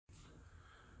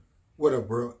What up,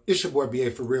 bro? It's your boy BA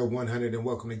for Real 100, and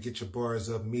welcome to Get Your Bars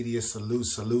Up Media. Salute,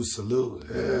 salute, salute.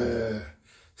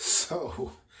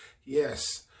 So,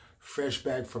 yes, fresh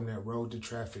back from that Road to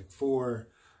Traffic 4.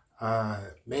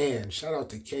 Man, shout out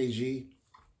to KG.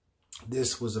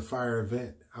 This was a fire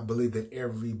event. I believe that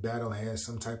every battle has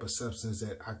some type of substance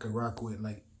that I could rock with,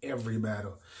 like every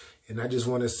battle. And I just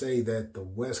want to say that the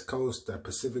West Coast, the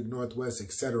Pacific Northwest,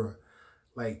 etc.,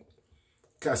 like,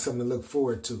 got something to look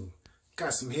forward to.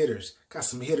 Got some hitters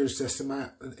that's in my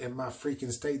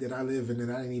freaking state that I live in, and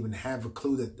I didn't even have a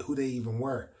clue that who they even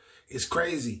were. It's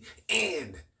crazy.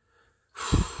 And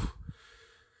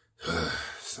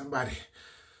somebody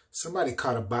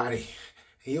caught a body,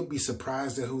 and you'll be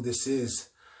surprised at who this is.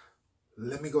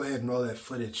 Let me go ahead and roll that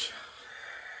footage.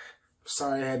 I'm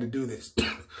sorry I had to do this.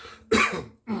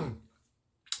 I'm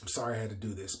sorry I had to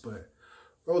do this, but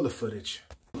roll the footage.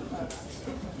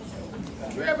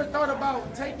 You ever thought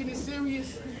about taking it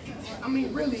serious? I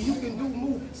mean, really, you can do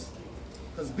movies.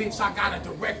 Cause bitch, I got a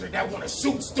director that wanna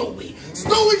shoot Stuey.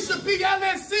 Stuey should be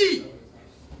LSC.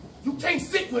 You can't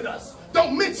sit with us.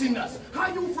 Don't mention us.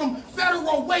 How you from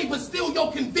federal way, but still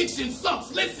your conviction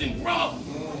sucks? Listen, bro.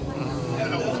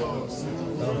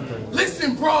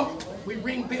 Listen, bro. We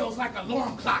ring bells like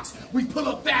alarm clocks. We pull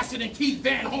up faster than Keith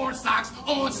Van Horn socks.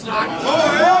 Onslaught.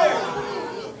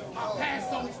 My past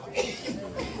soldiers.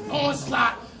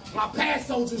 Onslaught. My past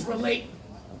soldiers relate.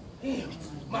 Damn.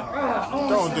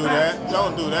 Don't do that.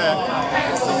 Don't do that. My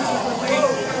past soldiers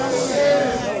relate.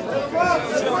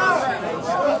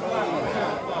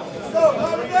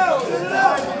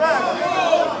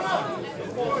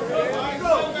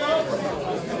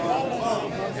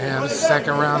 Damn,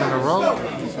 second round in a row.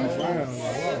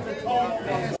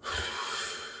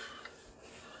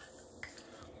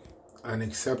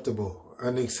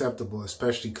 Unacceptable,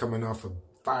 especially coming off a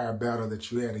fire battle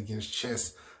that you had against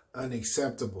Chess.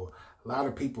 Unacceptable. A lot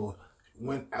of people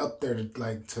went out there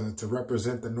to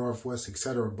represent the Northwest,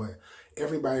 etc. But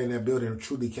everybody in that building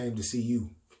truly came to see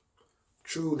you.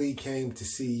 Truly came to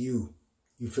see you.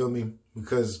 You feel me?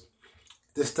 Because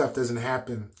this stuff doesn't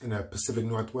happen in the Pacific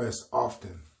Northwest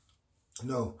often.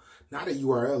 No, not a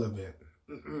URL event.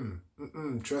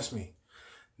 Trust me.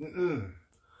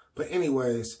 But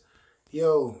anyways,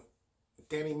 yo,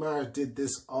 Danny Myers did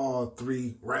this all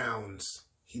 3 rounds.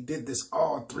 He did this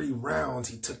all 3 rounds.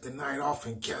 He took the night off,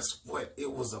 and guess what?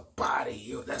 It was a body.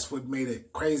 Yo, that's what made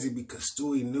it crazy, because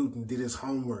Stuey Newton did his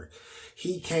homework.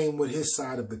 He came with his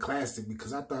side of the classic,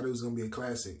 because I thought it was going to be a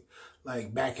classic,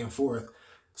 like back and forth.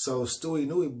 So Stuey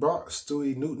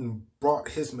Newton brought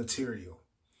his material,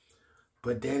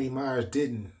 but Danny Myers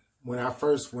didn't. When I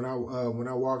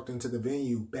walked into the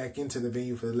venue, back into the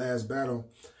venue for the last battle,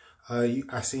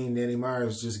 I seen Danny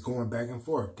Myers just going back and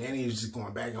forth. Danny is just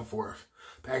going back and forth.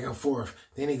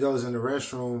 Then he goes in the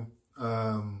restroom.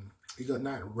 He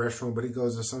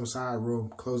goes in some side room,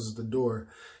 closes the door,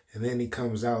 and then he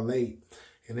comes out late.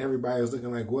 And everybody was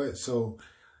looking like, what? So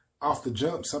off the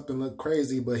jump, something looked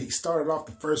crazy, but he started off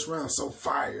the first round so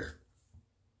fire.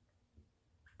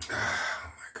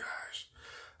 Oh my gosh.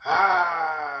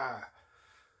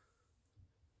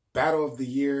 Battle of the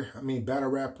year, battle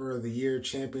rapper of the year,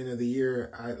 champion of the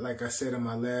year. Like I said in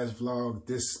my last vlog,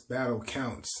 this battle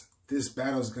counts. This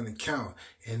battle is going to count,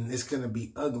 and it's going to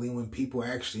be ugly when people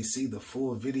actually see the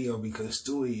full video, because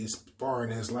Stuey is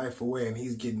barring his life away, and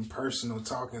he's getting personal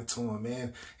talking to him,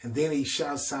 man. And then he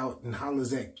shouts out and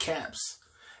hollers at Caps.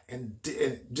 And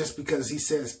just because he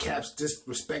says Caps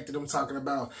disrespected him, talking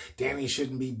about Danny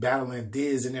shouldn't be battling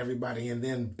Diz and everybody, and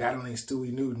then battling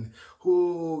Stuey Newton.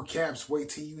 Ooh, Caps, wait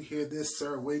till you hear this,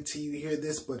 sir. Wait till you hear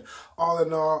this. But all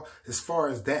in all, as far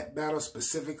as that battle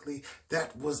specifically,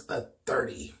 that was a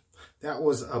 30. That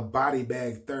was a body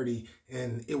bag 30.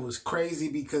 And it was crazy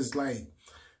because, like,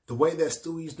 the way that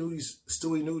Stuey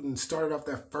Newton started off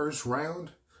that first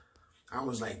round, I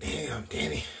was like, damn,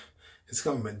 Danny.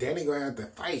 Danny gonna have to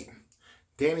fight.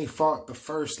 Danny fought the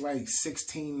first like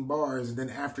 16 bars, and then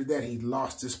after that he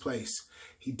lost his place.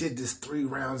 He did this 3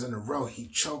 rounds in a row. He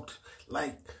choked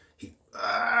like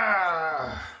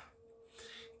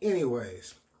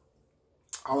Anyways,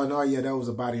 all in all, yeah, that was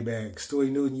a body bag.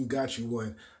 Stuey Newton, you got you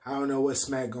one. I don't know what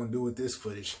Smack gonna do with this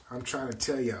footage. I'm trying to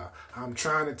tell y'all. I'm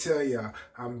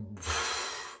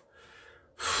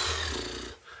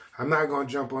not going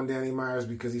to jump on Danny Myers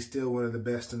because he's still one of the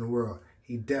best in the world.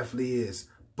 He definitely is.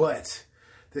 But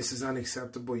this is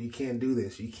unacceptable. You can't do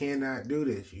this. You cannot do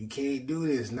this. You can't do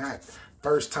this. Not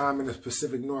first time in the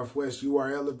Pacific Northwest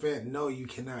URL event. No, you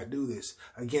cannot do this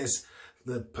against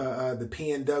the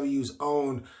PNW's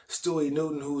own Stuey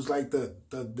Newton, who's like the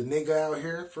nigga out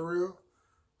here for real.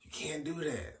 You can't do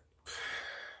that.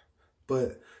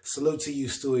 But salute to you,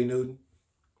 Stuey Newton.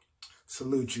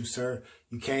 Salute you, sir.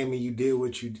 You came and you did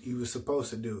what you were supposed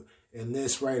to do. And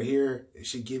this right here, it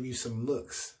should give you some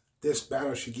looks. This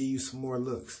battle should give you some more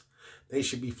looks. They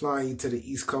should be flying you to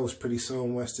the East Coast pretty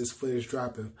soon once this footage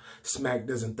drops if Smack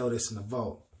doesn't throw this in the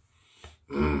vault.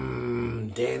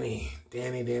 Danny.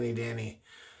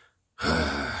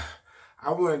 I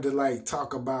wanted to like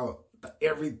talk about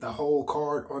the whole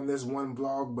card on this one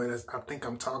vlog, but I think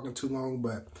I'm talking too long.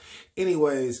 But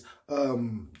anyways,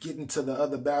 getting to the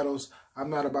other battles, I'm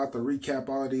not about to recap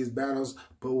all of these battles,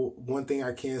 but one thing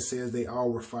I can say is they all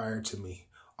were fire to me.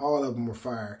 All of them were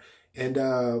fire. And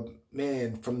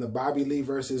man, from the Bobby Lee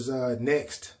versus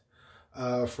Next,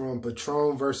 from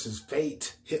Patron versus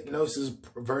Fate, Hypnosis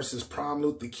versus Prom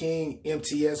Luther King,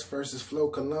 MTS versus Flo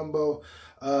Colombo,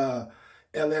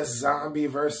 LS Zombie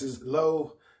versus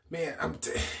Low. Man,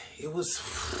 it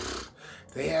was,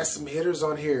 they had some hitters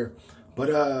on here, but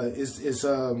it's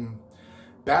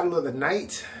Battle of the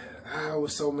Night.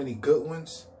 With so many good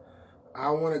ones. I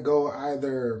want to go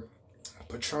either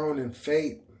Patron and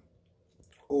Fate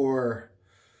or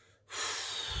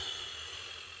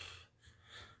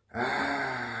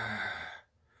I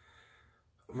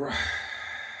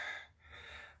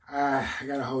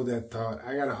gotta hold that thought.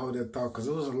 Because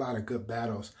it was a lot of good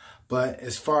battles. But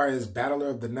as far as Battler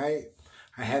of the Night,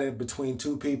 I had it between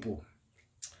two people.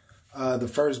 The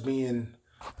first being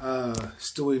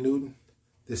Stuey Newton.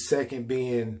 The second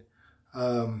being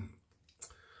real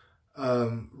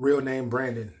name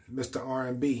Brandon, Mr.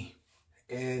 R&B.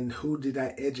 And who did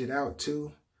I edge it out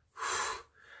to?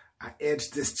 I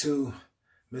edged this to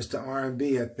Mr.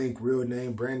 R&B. I think real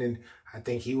name Brandon, I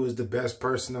think he was the best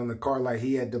person on the card. Like,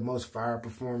 he had the most fire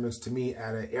performance to me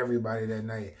out of everybody that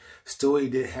night.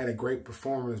 Stuey had a great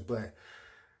performance, but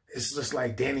it's just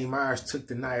like Danny Myers took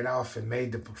the night off and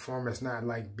made the performance not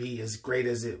like be as great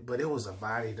as it, but it was a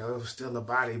body though. It was still a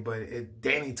body, but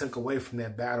Danny took away from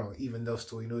that battle, even though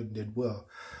Stuey Newton did well.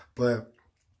 But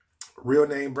real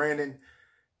name Brandon,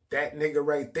 that nigga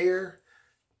right there,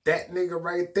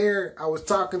 I was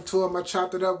talking to him. I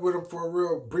chopped it up with him for a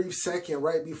real brief second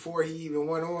right before he even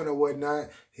went on or whatnot.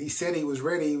 He said he was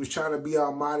ready. He was trying to be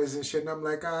all modest and shit. And I'm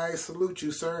like, all right, salute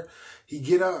you, sir. He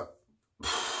get up.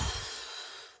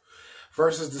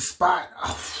 Versus the Spot.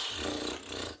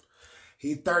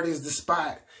 He 30s the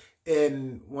Spot.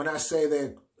 And when I say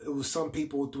that it was some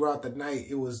people throughout the night,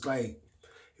 it was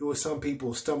some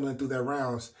people stumbling through their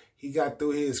rounds. He got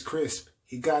through his crisp.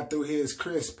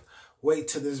 Wait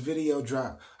till this video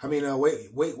drop. I mean,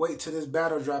 wait till this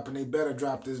battle drop, and they better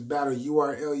drop this battle.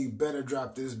 URL, you better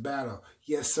drop this battle.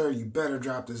 Yes, sir, you better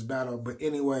drop this battle. But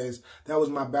anyways, that was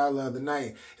my battle of the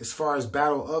night. As far as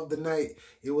battle of the night,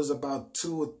 it was about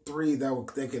 2 or 3 that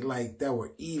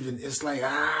were even. It's like,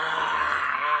 I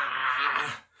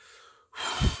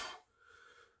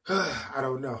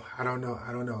don't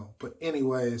know. But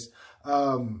anyways,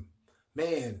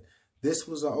 man, this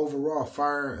was an overall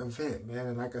fire event, man.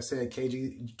 And like I said,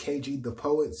 KG the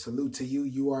Poet, salute to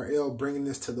you. URL, bringing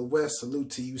this to the West. Salute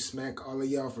to you, Smack, all of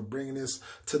y'all for bringing this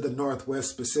to the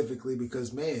Northwest specifically.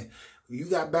 Because, man, you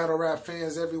got battle rap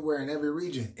fans everywhere in every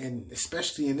region. And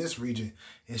especially in this region.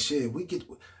 And shit,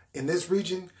 in this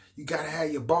region, you got to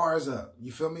have your bars up.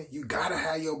 You feel me? You got to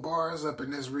have your bars up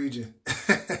in this region.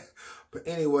 But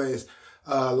anyways,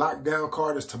 Lockdown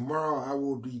card is tomorrow. I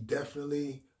will be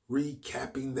definitely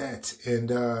recapping that and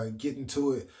getting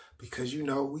to it, because you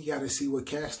know we got to see what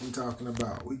Cassidy talking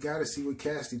about.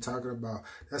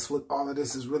 That's what all of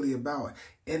this is really about.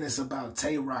 And it's about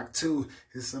Tay Rock too.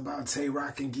 It's about Tay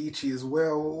Rock and Geechee as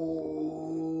well.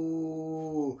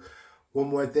 Ooh. One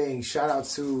more thing, shout out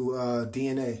to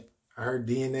DNA. I heard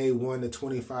DNA won the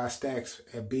 25 stacks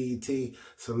at BET.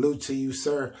 Salute to you,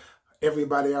 sir.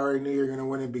 Everybody already knew you're gonna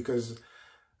win it, because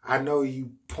I know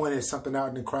you pointed something out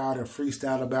in the crowd and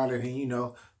freestyled about it, and you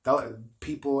know,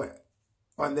 people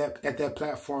on at that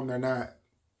platform, they're not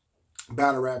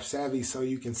battle rap savvy, so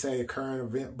you can say a current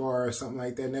event bar or something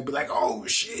like that, and they'll be like, oh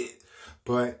shit.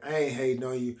 But I ain't hating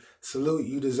on you. Salute,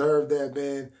 you deserve that,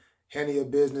 man. Handle your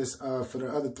business. For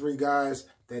the other 3 guys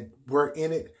that were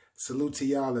in it, salute to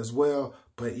y'all as well.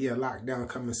 But yeah, Lockdown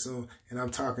coming soon, and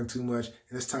I'm talking too much,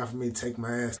 and it's time for me to take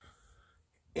my ass.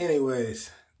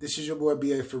 Anyways, this is your boy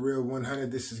BA For Real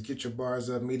 100. This is Get Your Bars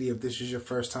Up Media. If this is your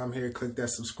first time here, click that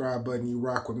subscribe button. You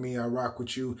rock with me, I rock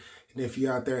with you. And if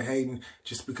you out there hating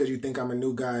just because you think I'm a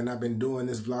new guy and I've been doing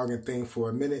this vlogging thing for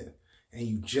a minute and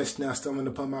you just now stumbling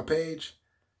upon my page,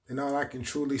 then all I can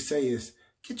truly say is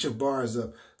get your bars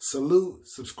up. Salute,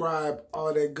 subscribe,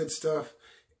 all that good stuff.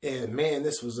 And man,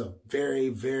 this was a very,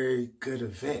 very good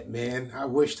event, man. I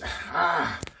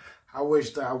I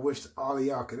wish all of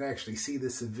y'all could actually see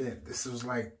this event. This was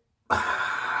like,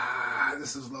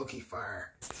 this is low-key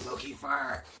fire. Low-key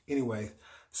fire. Anyway,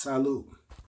 salute.